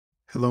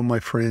Hello, my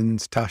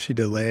friends. Tashi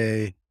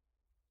Delay.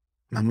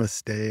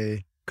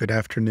 Namaste. Good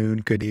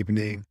afternoon, good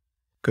evening,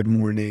 good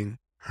morning,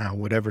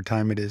 whatever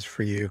time it is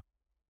for you.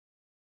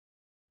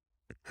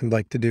 I'd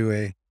like to do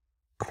a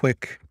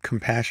quick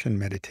compassion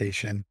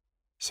meditation.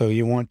 So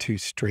you want to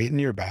straighten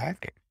your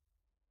back,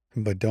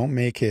 but don't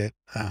make it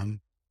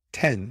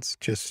tense,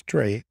 just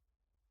straight.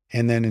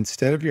 And then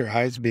instead of your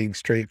eyes being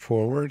straight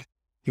forward,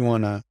 you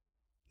want to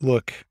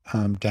look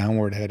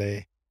downward at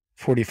a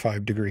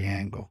 45-degree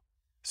angle.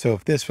 So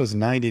if this was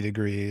 90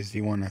 degrees,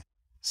 you want to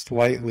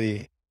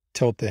slightly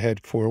tilt the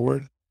head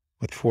forward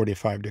with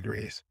 45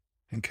 degrees.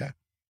 Okay.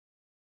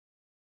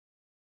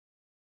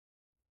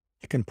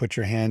 You can put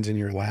your hands in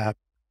your lap.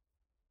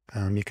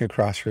 You can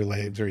cross your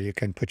legs, or you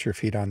can put your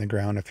feet on the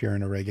ground if you're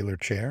in a regular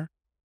chair.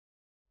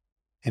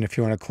 And if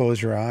you want to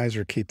close your eyes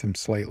or keep them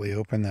slightly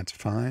open, that's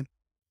fine.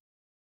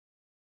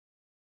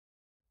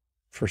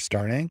 For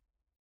starting,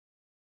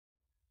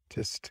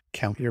 just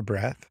count your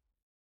breath.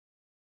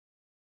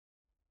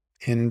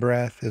 In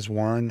breath is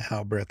 1,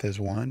 out breath is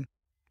 1.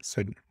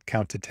 So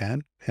count to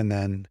 10 and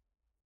then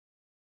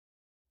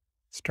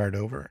start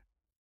over.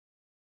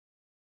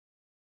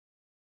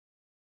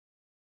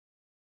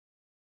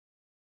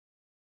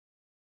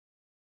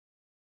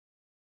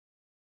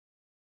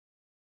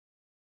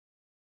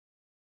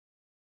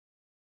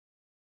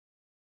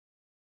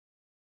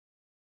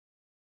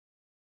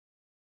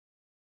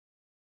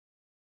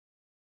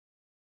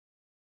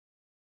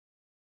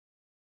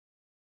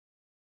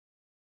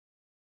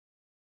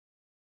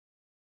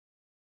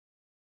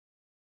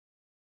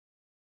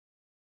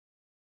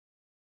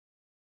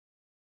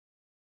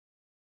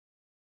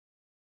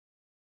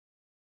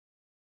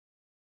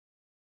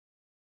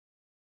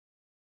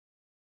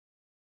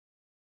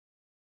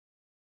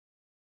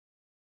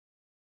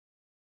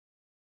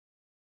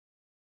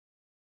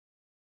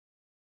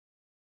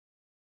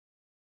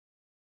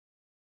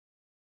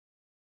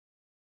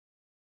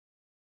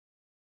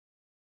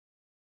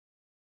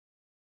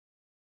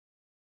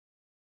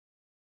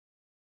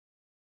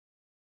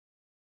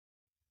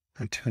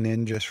 And tune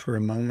in just for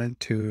a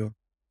moment to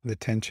the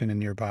tension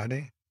in your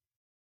body.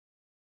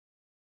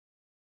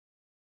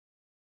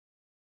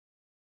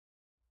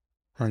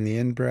 On the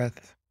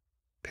in-breath,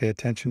 pay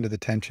attention to the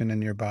tension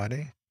in your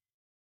body.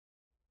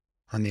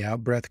 On the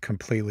out-breath,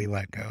 completely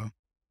let go.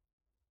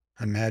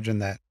 Imagine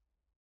that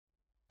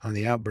on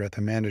the out-breath,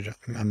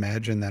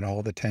 imagine that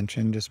all the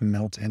tension just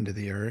melts into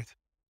the earth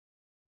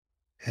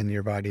and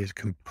your body is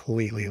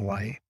completely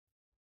light.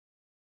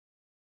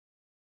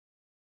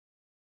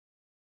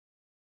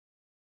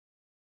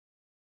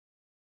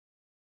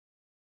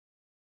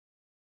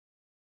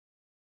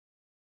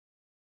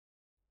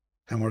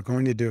 And we're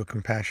going to do a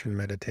compassion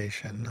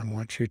meditation. I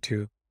want you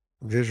to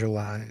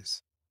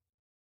visualize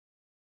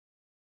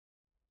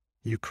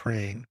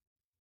Ukraine.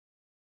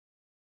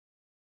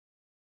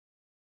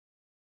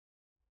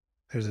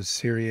 There's a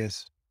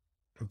serious,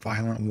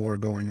 violent war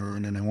going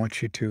on, and I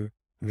want you to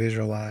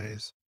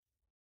visualize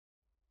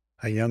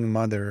a young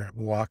mother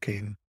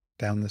walking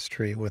down the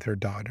street with her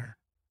daughter.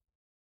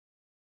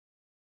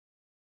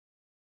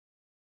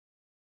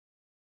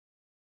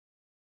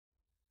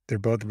 They're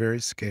both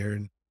very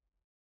scared.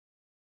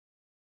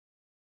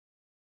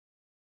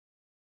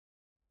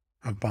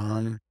 A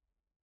bomb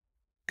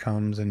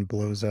comes and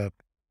blows up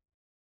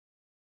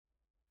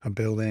a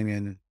building,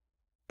 and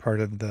part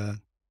of the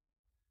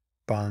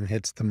bomb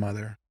hits the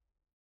mother.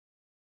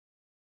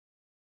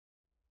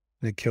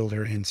 And it killed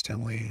her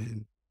instantly.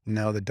 And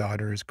now the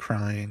daughter is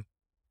crying.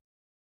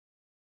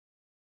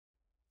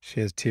 She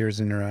has tears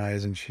in her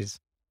eyes, and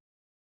she's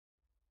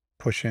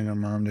pushing her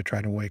mom to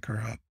try to wake her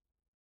up.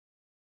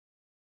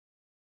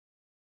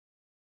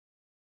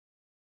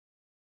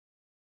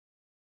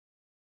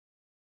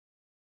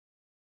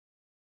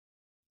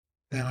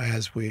 Now,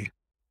 as we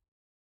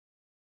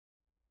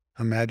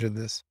imagine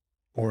this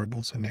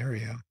horrible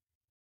scenario,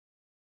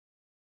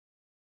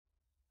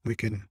 we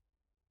can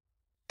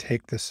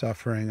take the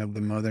suffering of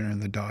the mother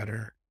and the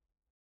daughter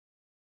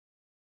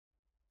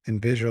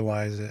and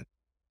visualize it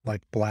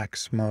like black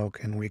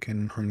smoke, and we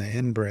can, on the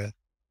in-breath,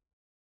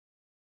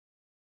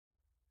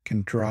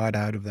 can draw it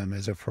out of them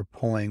as if we're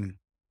pulling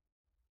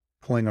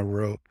a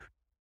rope.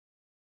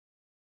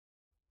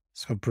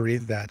 So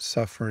breathe that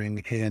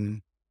suffering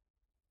in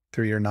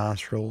through your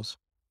nostrils,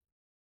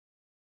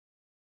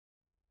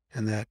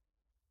 and that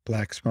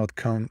black smoke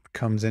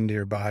comes into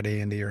your body,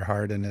 into your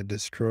heart, and it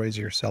destroys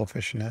your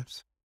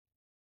selfishness.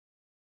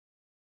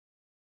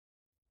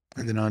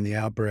 And then on the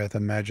out breath,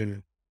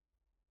 imagine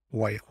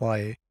white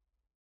light.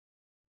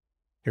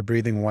 You're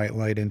breathing white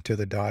light into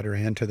the daughter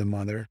and to the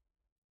mother,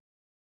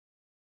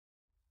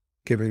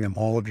 giving them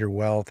all of your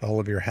wealth,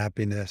 all of your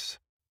happiness.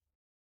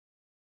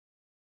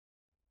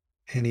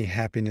 Any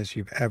happiness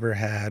you've ever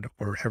had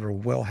or ever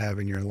will have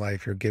in your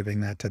life, you're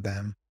giving that to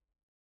them.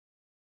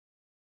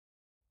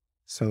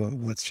 So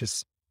let's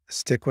just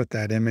stick with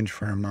that image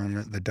for a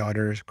moment. The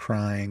daughter is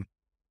crying.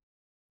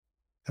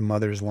 The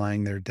mother's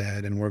lying there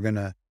dead, and we're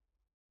gonna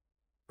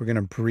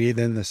breathe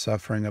in the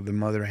suffering of the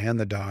mother and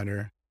the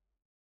daughter.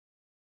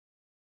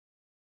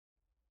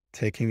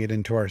 taking it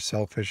into our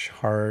selfish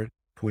heart,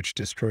 which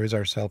destroys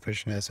our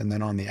selfishness. And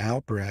then on the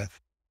out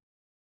breath,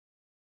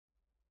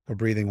 we're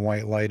breathing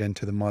white light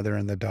into the mother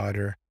and the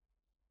daughter.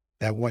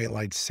 That white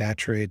light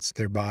saturates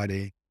their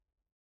body,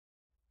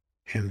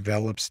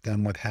 envelops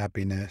them with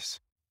happiness.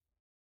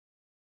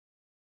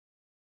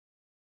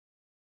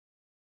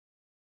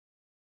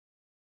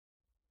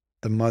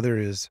 The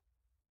mother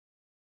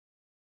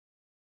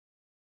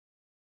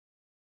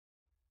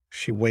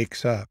she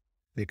wakes up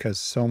because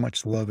so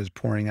much love is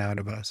pouring out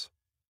of us.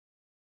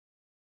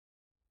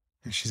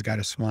 And she's got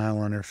a smile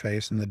on her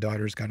face, and the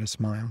daughter's got a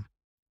smile.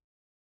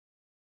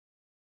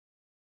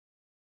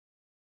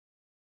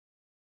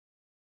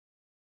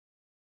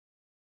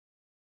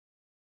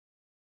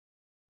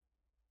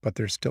 But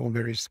they're still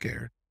very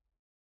scared.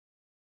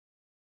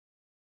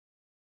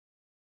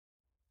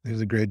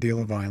 There's a great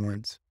deal of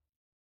violence,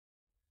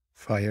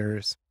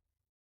 fires,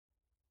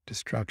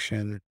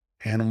 destruction.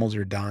 Animals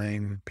are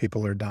dying.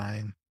 People are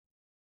dying.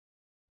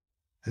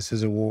 This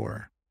is a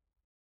war.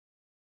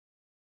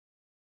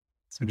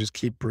 So just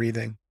keep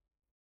breathing.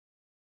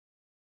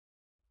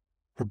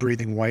 We're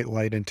breathing white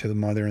light into the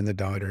mother and the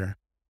daughter.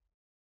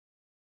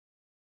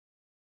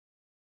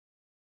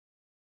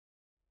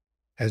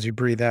 As you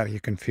breathe out, you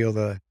can feel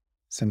the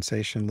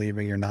sensation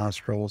leaving your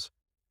nostrils.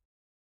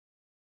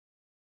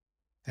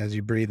 As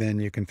you breathe in,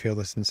 you can feel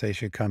the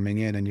sensation coming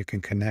in, and you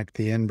can connect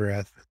the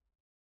in-breath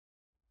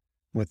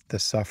with the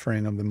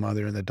suffering of the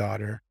mother and the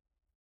daughter.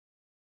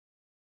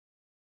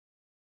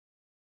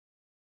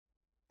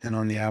 And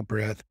on the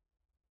out-breath,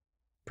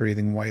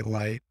 breathing white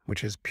light,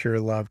 which is pure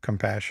love,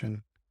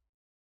 compassion,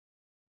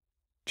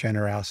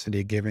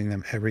 generosity, giving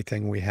them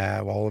everything we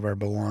have, all of our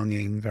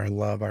belongings, our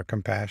love, our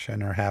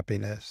compassion, our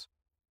happiness.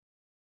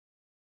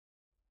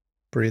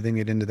 Breathing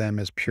it into them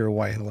as pure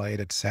white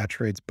light, it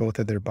saturates both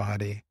of their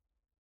body,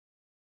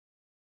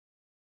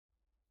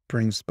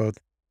 brings both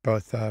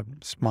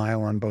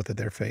smile on both of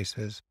their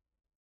faces.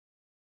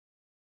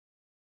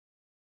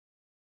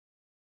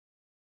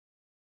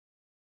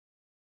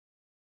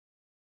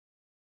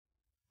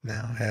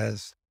 Now,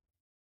 as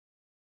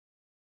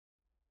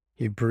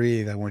you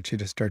breathe, I want you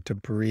to start to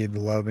breathe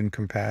love and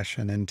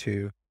compassion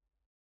into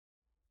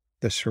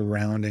the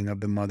surrounding of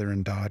the mother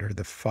and daughter,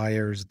 the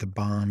fires, the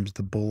bombs,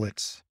 the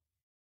bullets,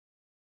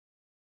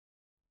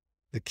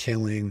 the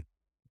killing,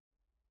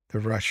 the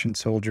Russian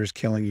soldiers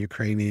killing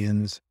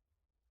Ukrainians,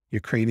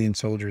 Ukrainian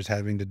soldiers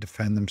having to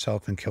defend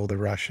themselves and kill the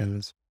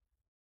Russians.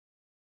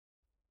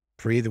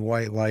 Breathe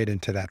white light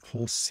into that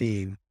whole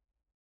scene.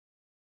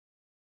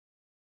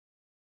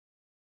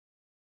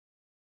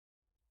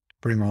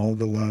 Bring all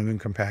the love and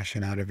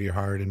compassion out of your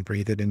heart and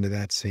breathe it into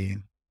that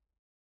scene.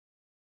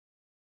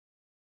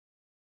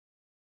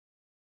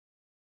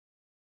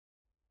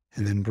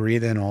 And then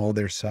breathe in all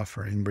their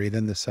suffering. Breathe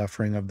in the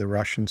suffering of the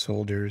Russian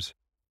soldiers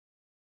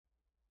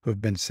who have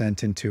been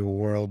sent into a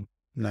world,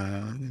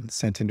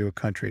 sent into a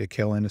country to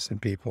kill innocent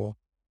people.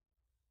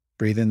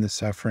 Breathe in the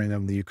suffering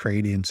of the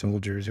Ukrainian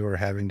soldiers who are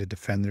having to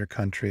defend their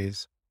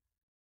countries.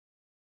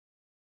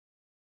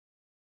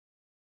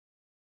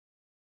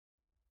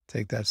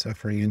 Take that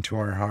suffering into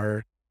our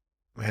heart.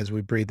 As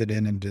we breathe it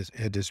in, and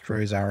it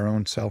destroys our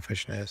own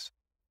selfishness.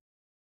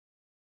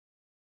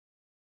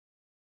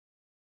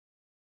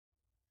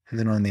 And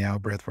then on the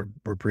out breath,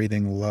 we're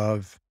breathing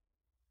love,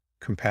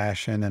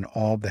 compassion, and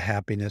all the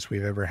happiness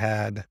we've ever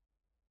had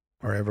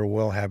or ever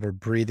will have. We're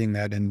breathing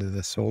that into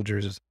the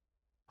soldiers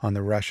on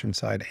the Russian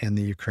side and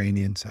the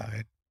Ukrainian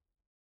side.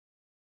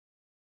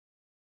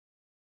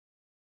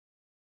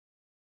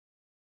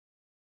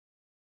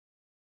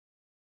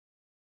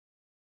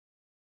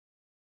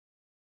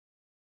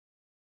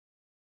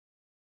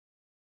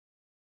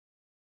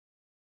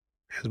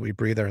 As we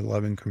breathe our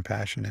love and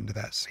compassion into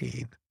that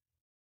scene,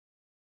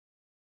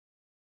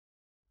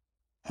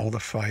 all the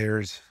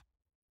fires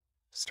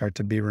start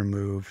to be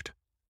removed.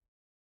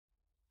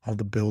 All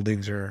the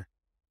buildings are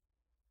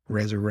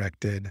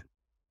resurrected.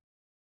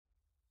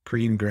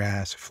 Green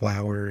grass,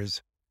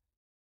 flowers,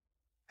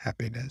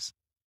 happiness.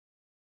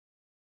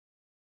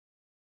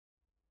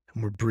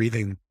 And we're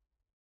breathing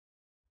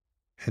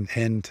an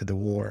end to the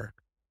war.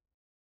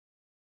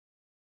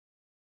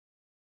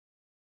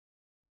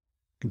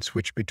 You can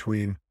switch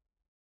between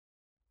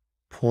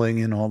pulling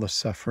in all the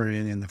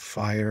suffering and the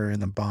fire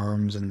and the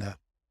bombs and the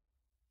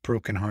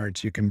broken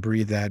hearts. You can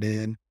breathe that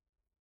in,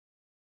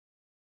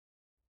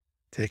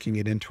 taking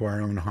it into our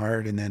own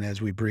heart. And then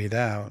as we breathe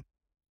out,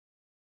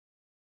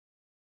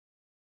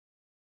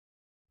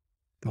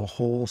 the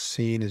whole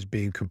scene is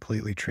being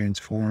completely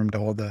transformed.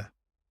 All the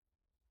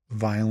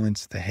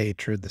violence, the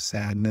hatred, the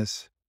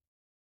sadness,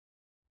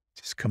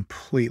 just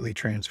completely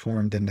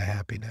transformed into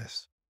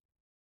happiness.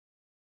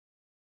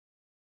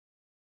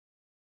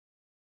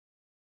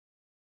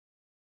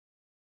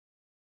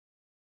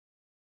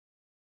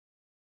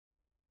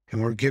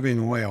 And we're giving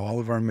away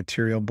all of our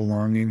material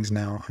belongings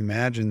now.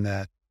 Imagine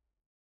that.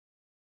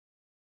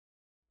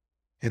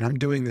 And I'm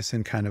doing this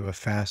in kind of a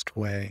fast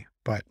way,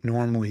 but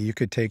normally you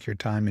could take your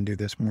time and do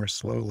this more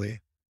slowly.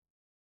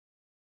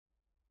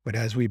 But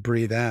as we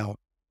breathe out,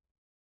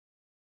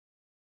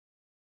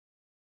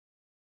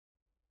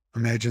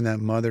 Imagine that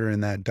mother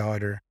and that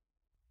daughter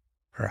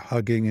are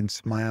hugging and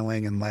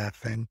smiling and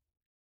laughing.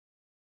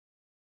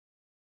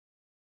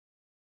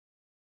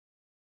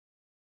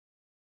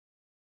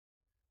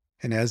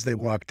 And as they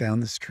walk down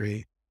the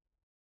street,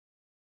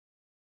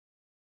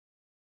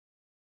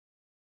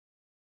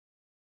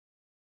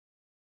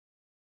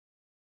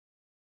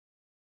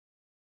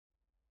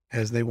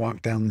 as they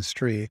walk down the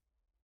street,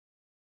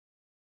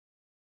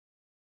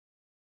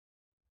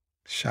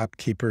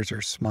 shopkeepers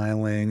are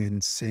smiling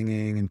and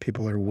singing and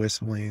people are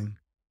whistling.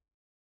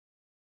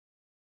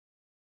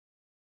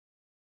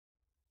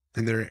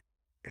 And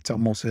it's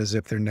almost as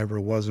if there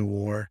never was a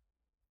war.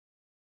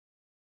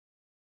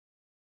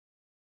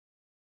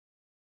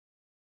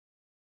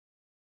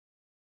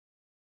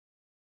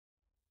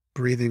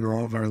 Breathing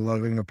all of our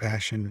loving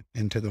compassion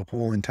into the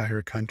whole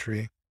entire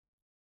country.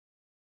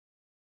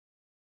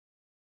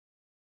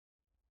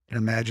 And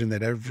imagine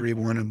that every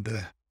one of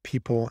the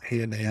people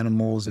and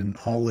animals and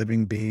all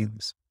living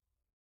beings,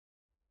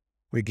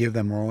 we give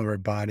them all of our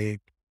body,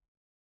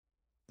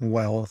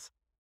 wealth,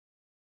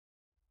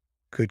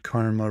 good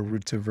karma,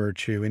 roots of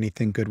virtue,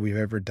 anything good we've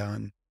ever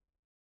done.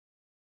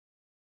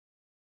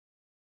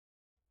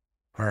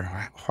 Our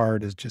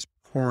heart is just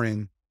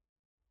pouring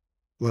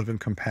love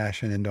and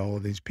compassion into all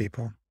of these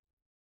people.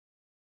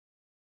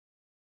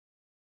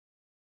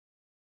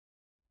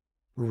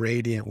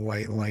 Radiant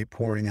white light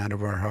pouring out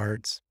of our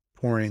hearts,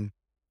 pouring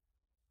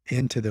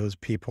into those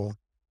people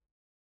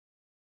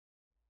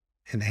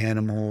and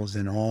animals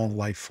and all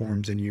life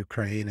forms in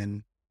Ukraine.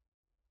 And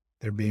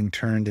they're being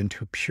turned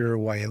into pure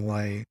white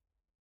light.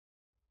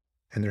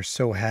 And they're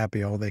so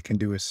happy, all they can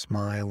do is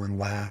smile and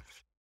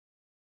laugh.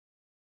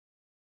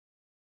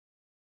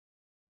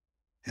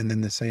 And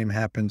then the same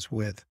happens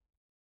with,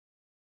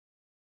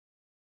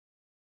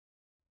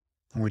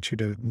 I want you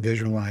to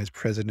visualize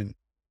President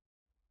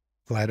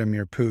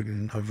Vladimir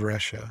Putin of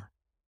Russia.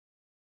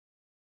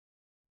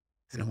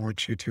 And I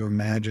want you to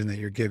imagine that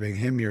you're giving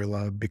him your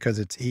love, because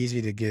it's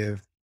easy to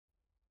give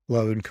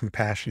love and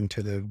compassion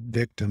to the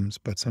victims,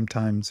 but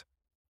sometimes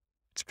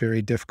it's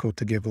very difficult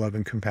to give love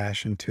and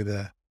compassion to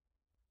the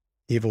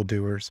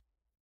evildoers.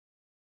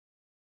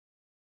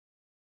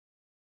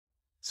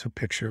 So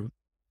picture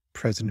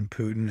President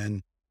Putin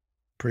and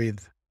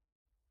breathe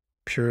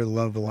pure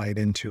love light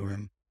into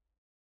him.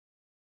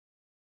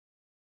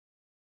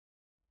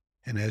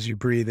 And as you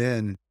breathe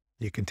in,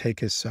 you can take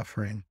his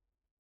suffering.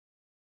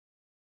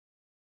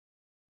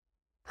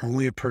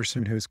 Only a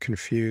person who's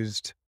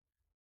confused,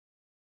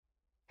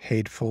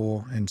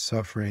 hateful, and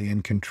suffering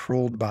and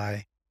controlled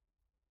by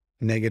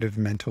negative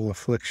mental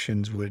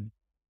afflictions would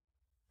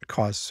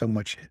cause so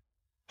much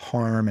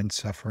harm and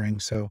suffering.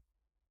 So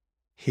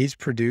he's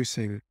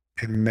producing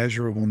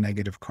immeasurable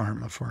negative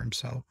karma for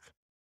himself.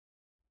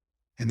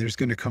 And there's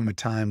going to come a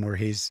time where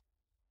he's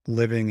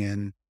living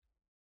in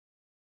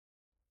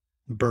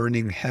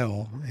burning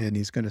hell and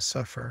he's going to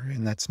suffer.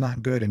 And that's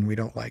not good. And we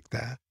don't like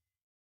that.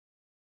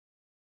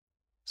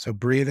 So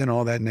breathe in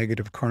all that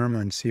negative karma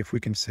and see if we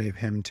can save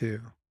him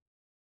too.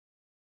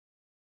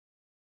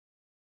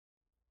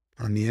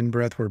 On the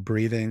in-breath, we're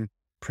breathing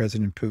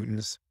President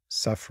Putin's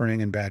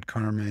suffering and bad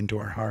karma into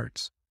our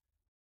hearts.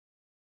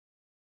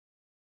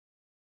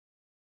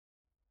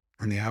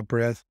 On the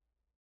out-breath,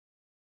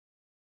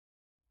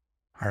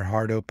 our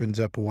heart opens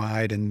up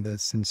wide and the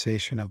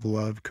sensation of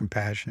love,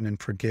 compassion,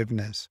 and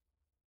forgiveness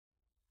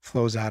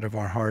flows out of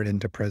our heart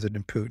into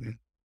President Putin.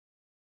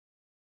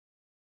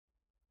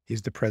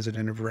 He's the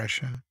president of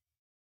Russia.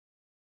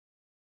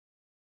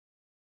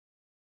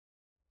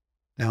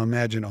 Now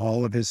imagine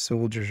all of his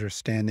soldiers are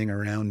standing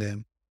around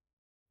him,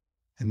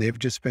 and they've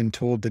just been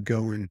told to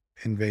go and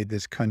invade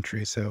this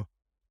country. So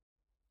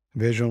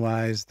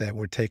visualize that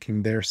we're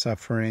taking their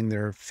suffering,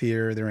 their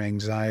fear, their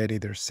anxiety,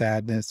 their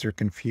sadness, their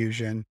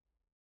confusion.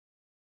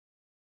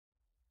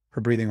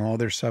 We're breathing all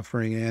their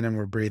suffering in, and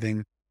we're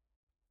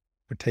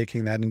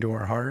taking that into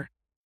our heart.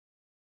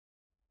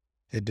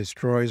 It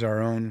destroys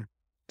our own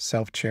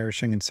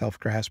self-cherishing and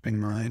self-grasping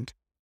mind.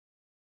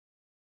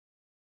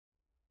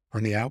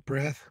 On the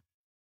out-breath,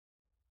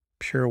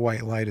 pure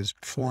white light is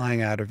flying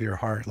out of your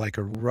heart like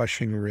a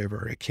rushing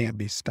river. It can't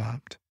be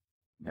stopped.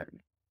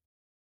 And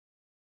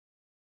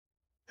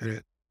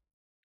it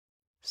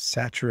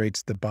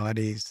saturates the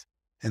bodies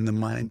and the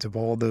minds of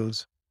all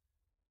those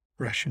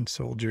Russian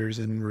soldiers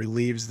and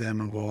relieves them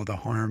of all the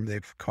harm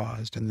they've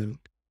caused and the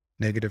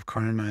negative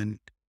karma. And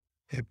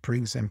it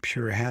brings them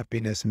pure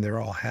happiness, and they're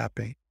all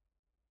happy.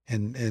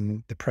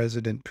 And the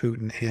President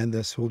Putin and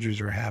the soldiers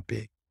are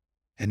happy.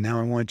 And now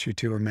I want you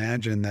to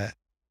imagine that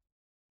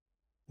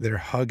they're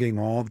hugging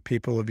all the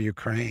people of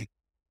Ukraine,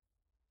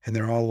 and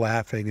they're all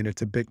laughing, and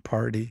it's a big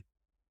party.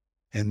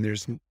 And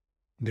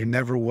there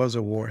never was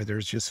a war.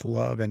 There's just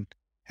love, and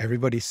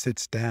everybody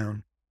sits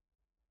down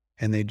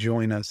and they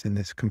join us in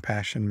this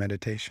compassion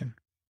meditation.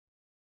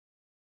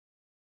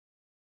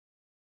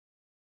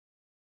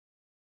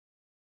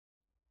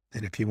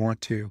 And if you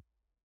want to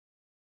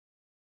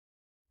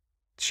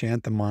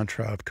chant the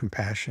mantra of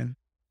compassion,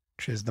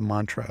 which is the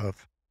mantra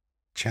of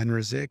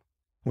Chenrezig,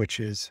 which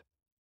is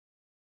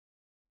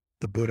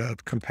the Buddha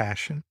of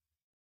compassion.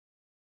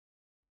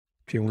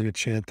 If you want to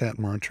chant that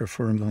mantra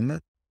for a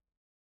moment,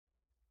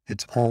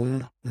 it's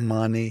Om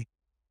Mani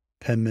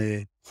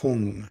Padme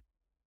Hum.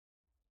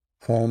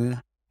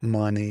 Om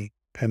Mani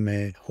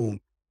Padme Hum.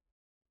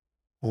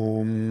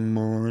 Om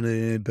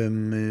Mani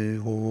Padme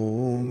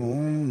Hum.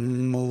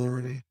 Om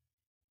Mani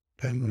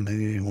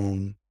Padme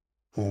Hum.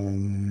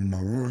 Om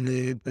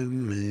Mani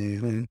Padme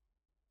Hum.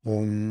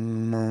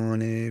 Om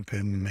Mani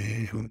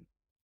Padme Hum.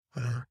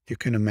 You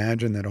can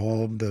imagine that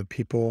all of the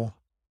people,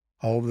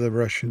 all of the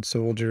Russian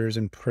soldiers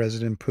and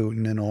President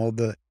Putin and all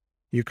the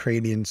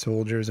Ukrainian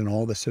soldiers and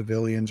all the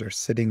civilians are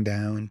sitting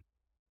down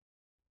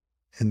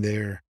and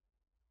they're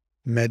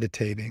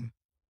meditating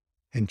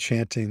and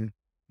chanting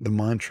the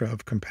mantra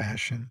of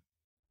compassion.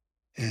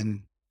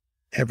 And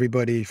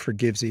everybody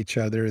forgives each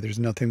other. There's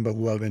nothing but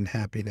love and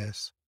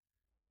happiness.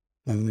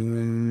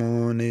 Om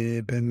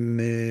Mani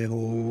Padme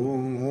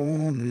Hum.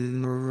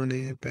 Om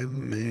Mani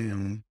Padme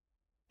Hum.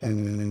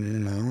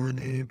 Om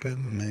Mani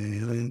Padme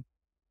Hum.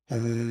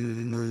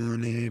 Om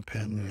Mani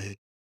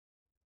Padme.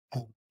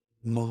 Om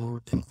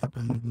Mani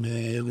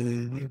Padme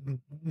Hum. Om Mani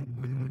Padme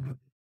Hum.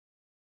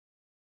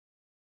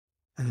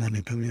 Om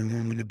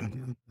Mani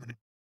Padme Hum.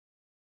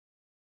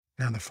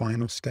 Now the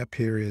final step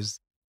here is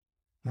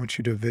I want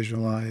you to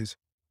visualize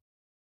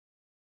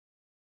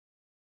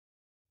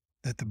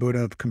that the Buddha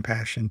of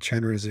compassion,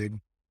 Chenrezig,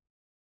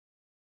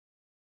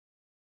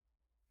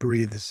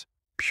 breathes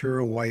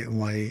pure white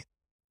light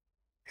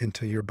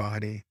into your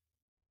body.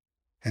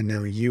 And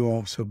now you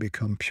also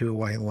become pure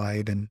white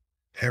light, and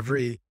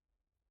every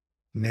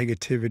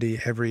negativity,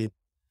 every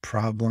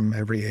problem,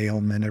 every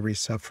ailment, every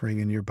suffering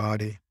in your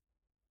body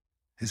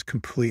is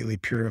completely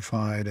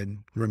purified and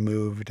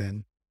removed,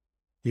 and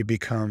you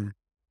become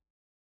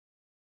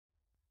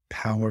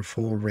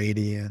powerful,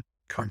 radiant,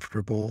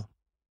 comfortable.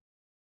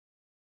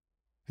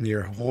 And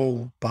your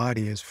whole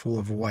body is full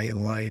of white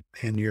light,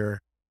 and you're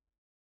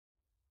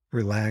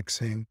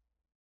relaxing,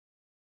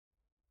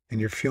 and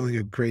you're feeling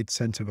a great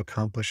sense of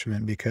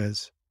accomplishment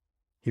because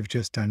you've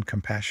just done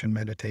compassion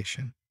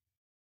meditation.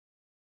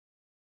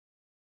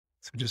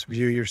 So just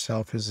view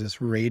yourself as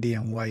this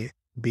radiant white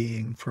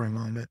being for a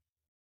moment.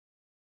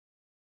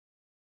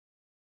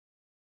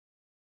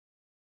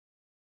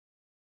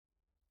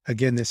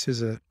 Again, this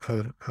is a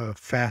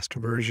fast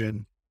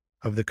version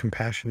of the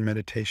compassion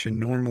meditation.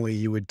 Normally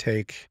you would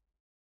take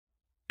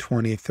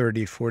 20,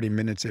 30, 40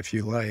 minutes if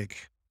you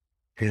like,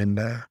 and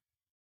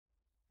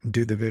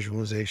do the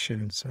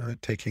visualizations,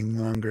 taking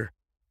longer.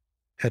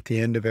 At the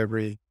end of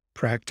every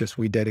practice,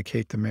 we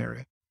dedicate the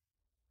merit.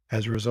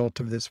 As a result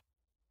of this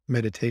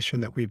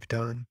meditation that we've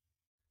done,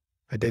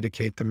 I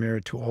dedicate the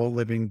merit to all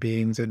living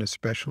beings, and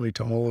especially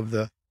to all of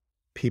the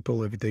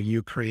people of the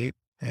Ukraine.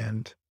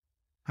 And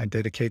I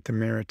dedicate the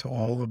merit to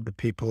all of the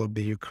people of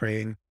the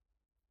Ukraine.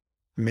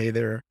 May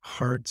their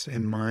hearts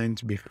and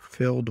minds be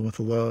filled with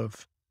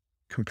love,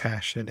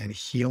 compassion, and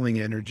healing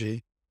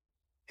energy.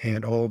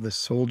 And all the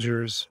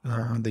soldiers,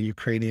 the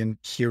Ukrainian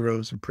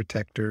heroes and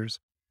protectors,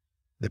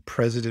 the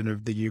president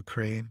of the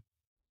Ukraine.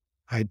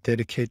 I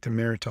dedicate the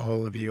merit to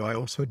all of you. I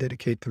also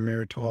dedicate the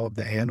merit to all of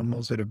the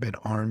animals that have been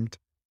armed,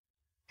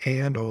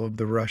 and all of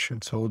the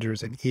Russian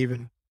soldiers, and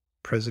even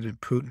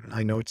President Putin.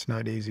 I know it's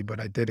not easy,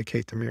 but I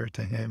dedicate the merit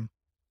to him.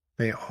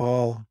 May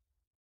all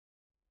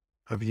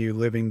of you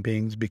living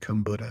beings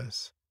become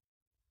Buddhas.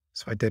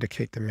 So I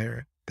dedicate the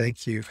merit.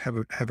 Thank you. Have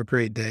a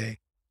great day.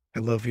 I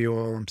love you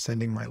all. I'm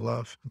sending my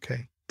love.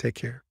 Okay. Take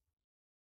care.